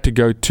now we had to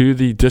go to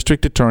the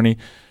district attorney,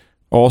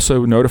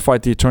 also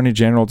notified the attorney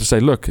general to say,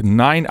 look,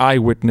 9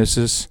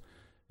 eyewitnesses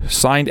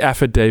signed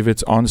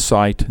affidavits on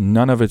site.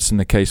 None of it's in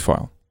the case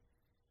file.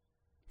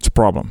 It's a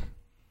problem.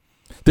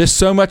 There's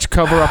so much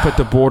cover up at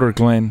the border,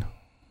 Glenn.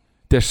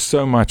 There's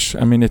so much.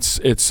 I mean, it's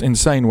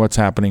insane what's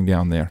happening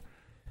down there.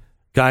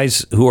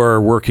 Guys who are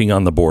working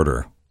on the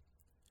border,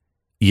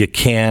 you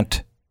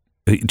can't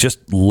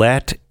just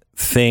let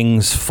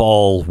things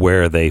fall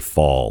where they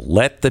fall.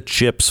 Let the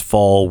chips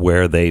fall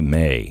where they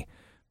may.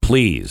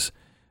 Please.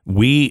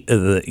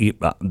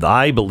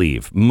 I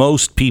believe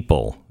most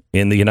people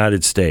in the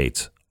United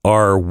States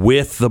are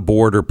with the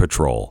Border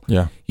Patrol.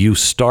 Yeah. You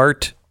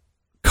start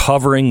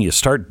covering, you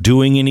start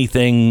doing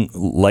anything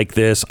like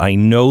this. I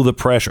know the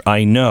pressure.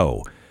 I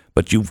know,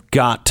 but you've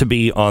got to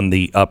be on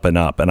the up and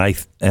up. And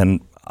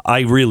I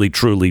really,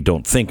 truly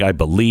don't think, I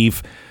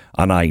believe,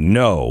 and I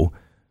know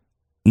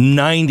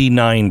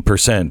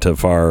 99%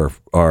 of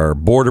our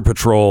Border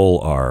Patrol,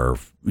 our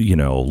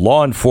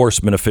law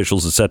enforcement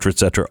officials, et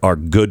cetera, are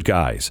good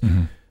guys.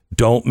 Mm-hmm.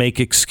 Don't make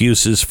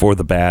excuses for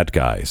the bad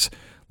guys.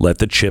 Let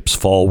the chips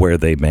fall where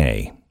they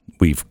may.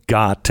 We've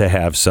got to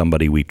have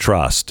somebody we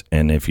trust.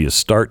 And if you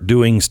start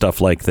doing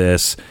stuff like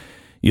this,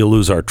 you'll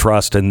lose our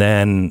trust. And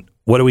then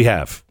what do we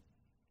have?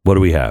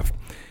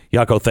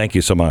 Jaco, thank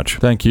you so much.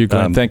 Thank you,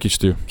 Glenn. Thank you,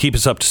 Stu. Keep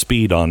us up to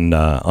speed on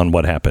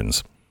what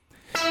happens.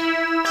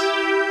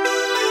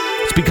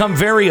 It's become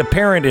very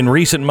apparent in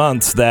recent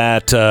months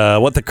that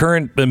what the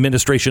current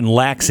administration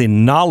lacks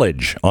in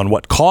knowledge on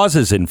what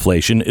causes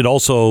inflation, it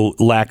also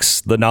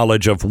lacks the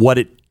knowledge of what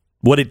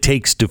it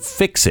takes to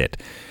fix it.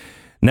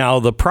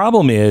 Now, the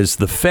problem is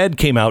the Fed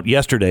came out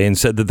yesterday and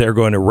said that they're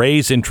going to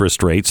raise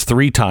interest rates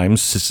 3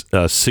 times,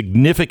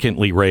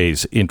 significantly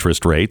raise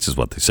interest rates, is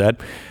what they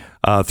said,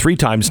 3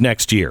 times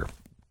next year.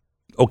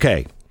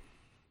 Okay.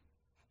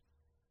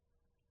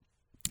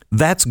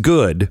 That's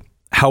good.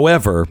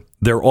 However,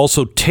 they're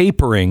also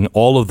tapering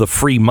all of the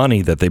free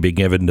money that they've been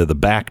given to the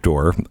back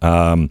door.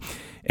 So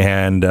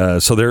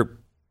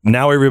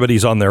now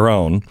everybody's on their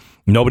own.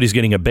 Nobody's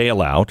getting a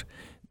bailout.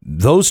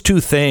 Those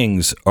 2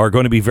 things are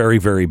going to be very,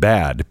 very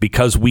bad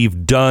because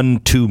we've done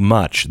too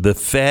much. The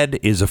Fed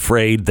is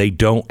afraid they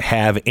don't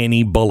have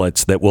any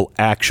bullets that will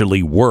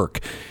actually work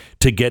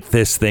to get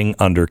this thing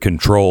under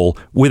control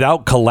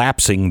without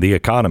collapsing the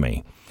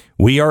economy.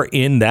 We are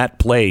in that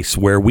place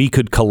where we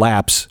could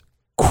collapse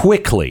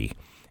quickly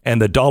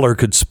and the dollar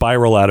could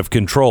spiral out of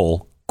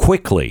control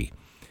quickly.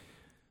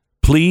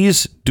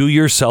 Please do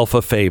yourself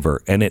a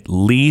favor and at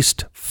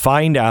least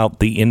find out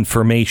the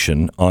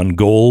information on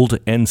gold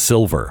and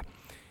silver.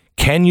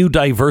 Can you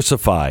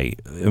diversify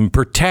and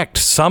protect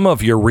some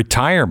of your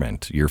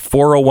retirement, your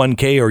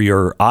 401k or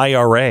your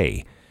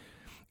IRA?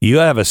 You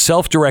have a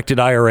self-directed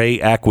IRA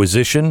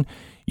acquisition.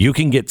 You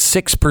can get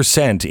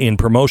 6% in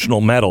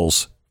promotional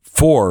metals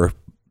for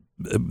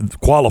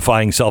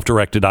qualifying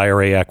self-directed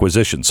IRA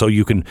acquisition. So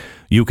you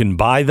can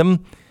buy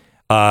them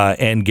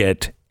and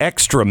get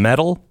extra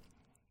metal.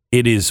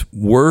 It is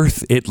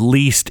worth at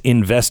least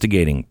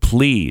investigating.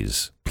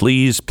 Please,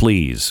 please,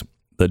 please.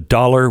 The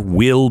dollar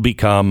will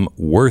become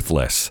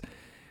worthless.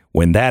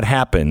 When that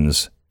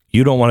happens,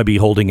 you don't want to be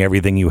holding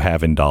everything you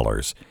have in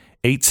dollars.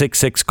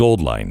 866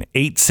 Gold Line,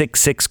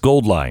 866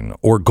 Gold Line,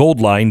 or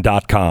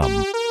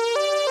goldline.com.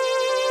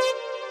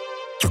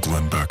 The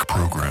Glenn Beck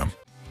Program.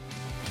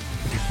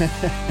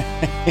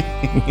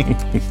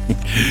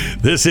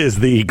 This is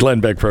the Glenn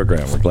Beck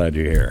Program. We're glad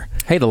you're here.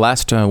 Hey, the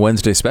last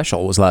Wednesday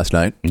special was last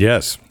night.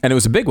 Yes. And it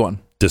was a big one.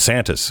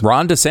 DeSantis.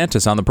 Ron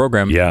DeSantis on the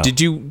program. Yeah.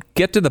 Did you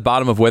get to the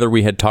bottom of whether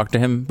we had talked to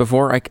him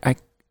before?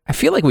 I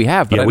feel like we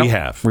have, but we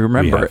have. We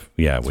remember it.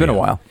 Yeah, it's been a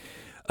while.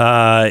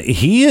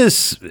 He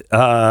is,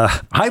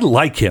 I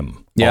like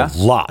him a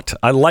lot.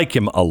 I like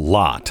him a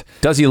lot.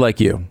 Does he like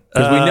you?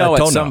 Because we know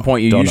at some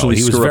point you usually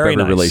screw up every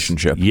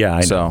relationship. Yeah, I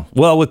know. So.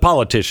 Well, with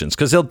politicians,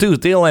 because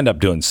they'll end up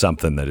doing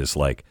something that is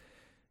like,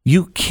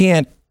 you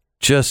can't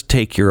just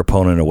take your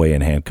opponent away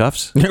in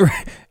handcuffs.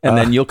 And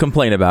then you'll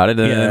complain about it,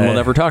 and then we'll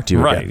never talk to you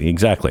Right, again.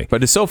 exactly.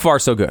 But so far,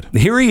 so good.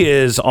 Here he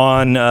is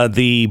on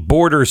the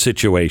border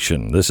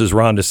situation. This is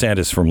Ron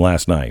DeSantis from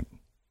last night.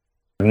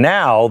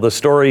 Now, the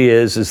story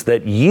is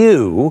that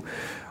you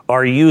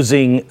are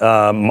using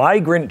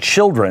migrant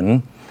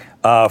children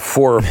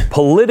for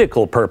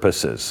political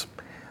purposes.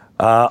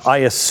 I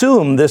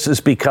assume this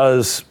is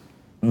because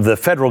the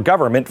federal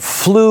government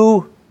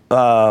flew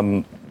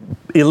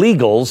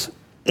illegals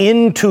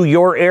into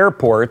your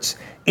airports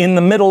in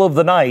the middle of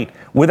the night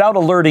without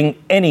alerting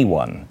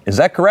anyone. Is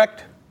that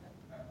correct?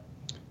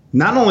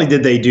 Not only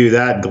did they do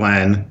that,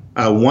 Glenn,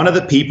 one of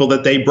the people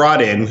that they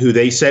brought in, who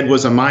they said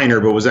was a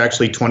minor but was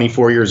actually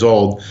 24 years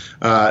old,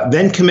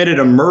 then committed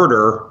a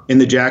murder in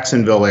the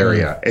Jacksonville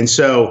area. And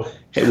so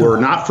were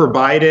it not for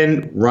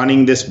Biden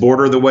running this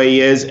border the way he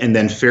is and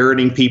then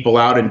ferreting people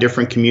out in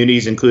different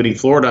communities, including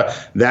Florida,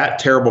 that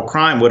terrible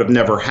crime would have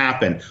never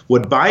happened.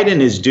 What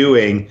Biden is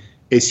doing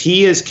is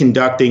he is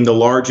conducting the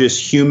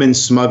largest human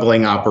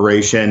smuggling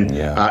operation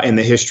in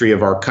the history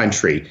of our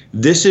country.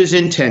 This is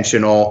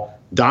intentional.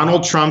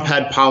 Donald Trump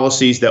had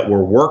policies that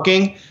were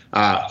working.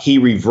 He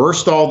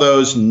reversed all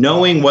those,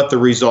 knowing what the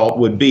result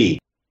would be.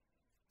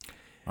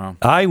 Wow.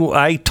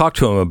 I talked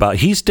to him about,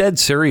 he's dead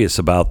serious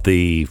about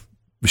the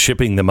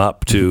shipping them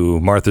up to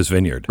Martha's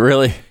Vineyard.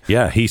 Really?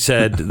 Yeah, he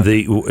said,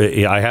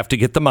 I have to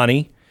get the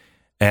money.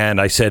 And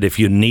I said, if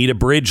you need a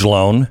bridge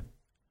loan,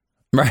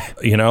 right,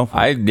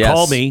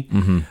 call me.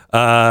 Mm-hmm.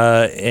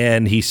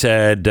 And he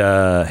said,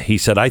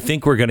 I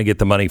think we're going to get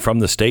the money from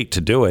the state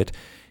to do it.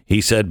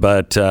 He said,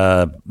 but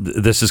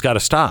this has got to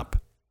stop.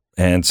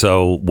 And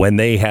so when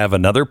they have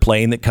another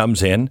plane that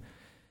comes in,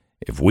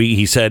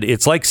 he said,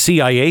 it's like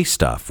CIA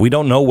stuff. We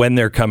don't know when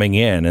they're coming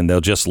in and they'll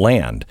just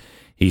land.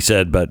 He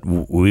said, but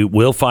we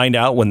will find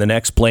out when the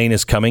next plane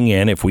is coming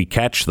in. If we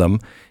catch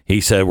them,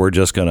 he said, we're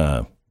just going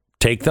to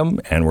take them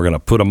and we're going to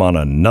put them on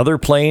another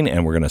plane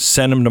and we're going to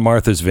send them to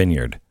Martha's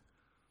Vineyard.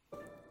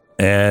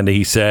 And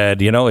he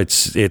said,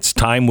 it's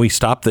time we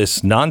stop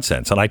this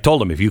nonsense. And I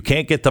told him, if you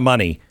can't get the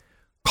money,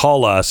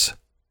 call us.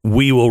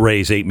 We will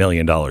raise $8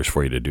 million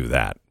for you to do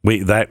that.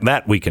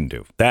 That we can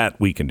do. That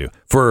we can do.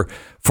 For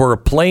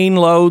plane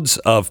loads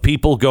of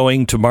people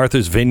going to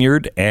Martha's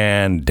Vineyard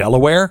and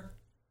Delaware.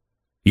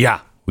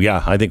 Yeah,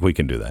 I think we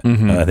can do that.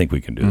 Mm-hmm. I think we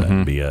can do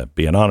that. It'd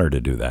be an honor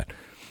to do that.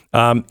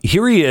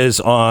 Here he is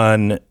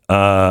on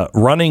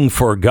running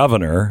for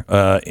governor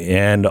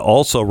and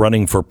also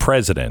running for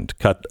president,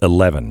 cut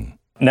 11.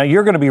 Now,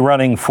 you're going to be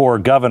running for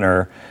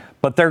governor,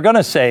 but they're going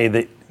to say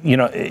that,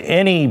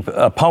 any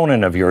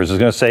opponent of yours is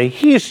going to say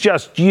he's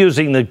just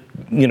using the,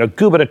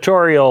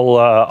 gubernatorial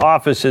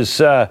office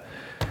as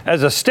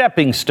a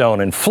stepping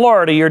stone. In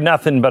Florida, you're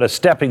nothing but a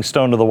stepping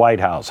stone to the White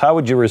House. How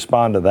would you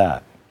respond to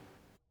that?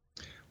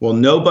 Well,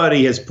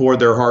 nobody has poured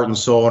their heart and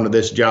soul into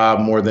this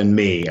job more than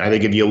me. I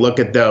think if you look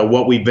at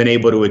what we've been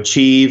able to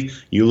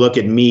achieve, you look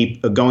at me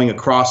going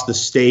across the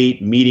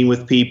state, meeting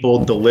with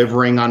people,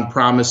 delivering on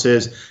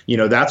promises,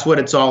 that's what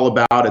it's all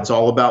about. It's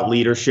all about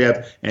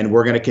leadership, and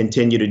we're going to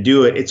continue to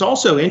do it. It's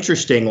also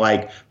interesting,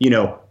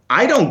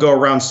 I don't go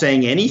around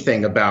saying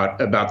anything about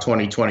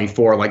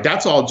 2024. Like,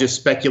 that's all just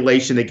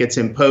speculation that gets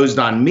imposed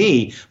on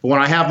me. But when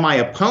I have my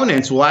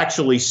opponents will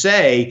actually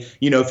say,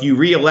 if you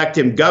reelect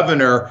him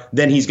governor,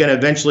 then he's going to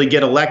eventually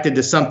get elected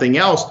to something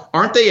else.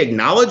 Aren't they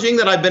acknowledging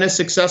that I've been a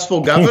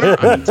successful governor?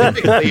 I mean,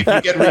 typically, if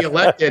you get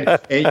reelected,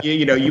 and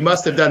you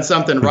must have done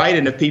something right.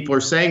 And if people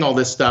are saying all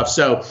this stuff.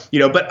 So,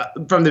 but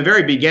from the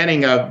very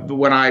beginning of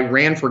when I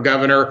ran for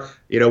governor,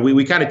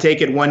 we kind of take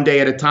it one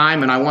day at a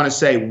time. And I want to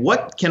say,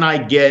 what can I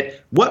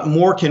get? What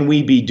more can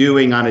we be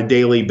doing on a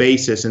daily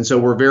basis? And so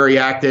we're very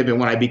active. And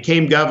when I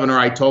became governor,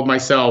 I told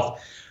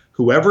myself,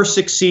 whoever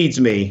succeeds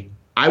me,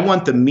 I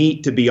want the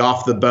meat to be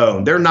off the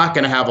bone. They're not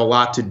going to have a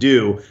lot to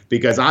do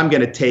because I'm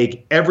going to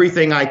take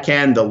everything I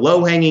can, the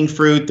low-hanging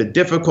fruit, the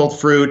difficult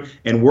fruit,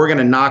 and we're going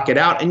to knock it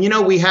out. And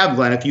we have,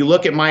 Glenn, if you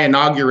look at my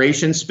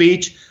inauguration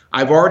speech,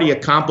 I've already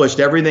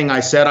accomplished everything I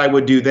said I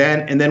would do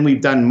then, and then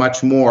we've done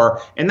much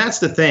more. And that's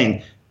the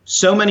thing.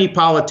 So many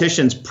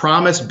politicians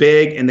promise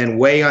big and then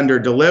way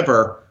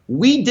under-deliver.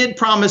 We did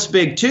promise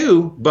big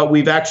too, but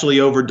we've actually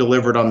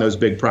over-delivered on those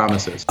big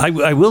promises.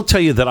 I will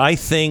tell you that I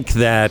think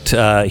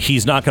that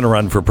he's not going to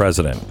run for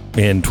president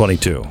in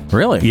 22.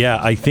 Really? Yeah,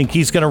 I think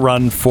he's going to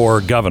run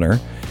for governor.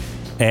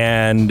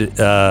 And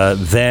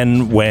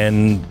then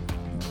when,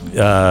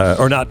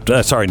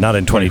 not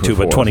in 22,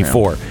 but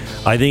 24. Yeah.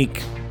 I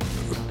think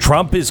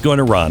Trump is going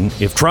to run.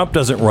 If Trump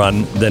doesn't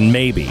run, then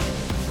maybe.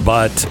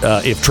 But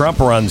if Trump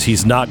runs,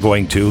 he's not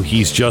going to.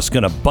 He's just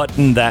going to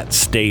button that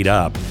state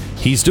up.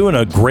 He's doing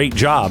a great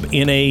job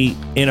in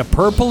a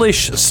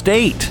purplish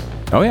state.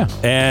 Oh, yeah.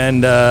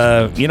 And,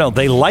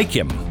 they like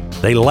him.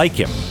 They like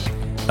him.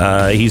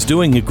 He's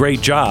doing a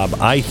great job.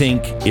 I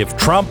think if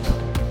Trump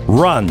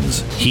runs,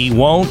 he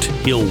won't.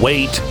 He'll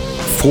wait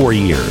 4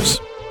 years.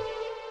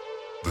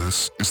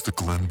 This is the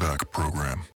Glenn Beck Program.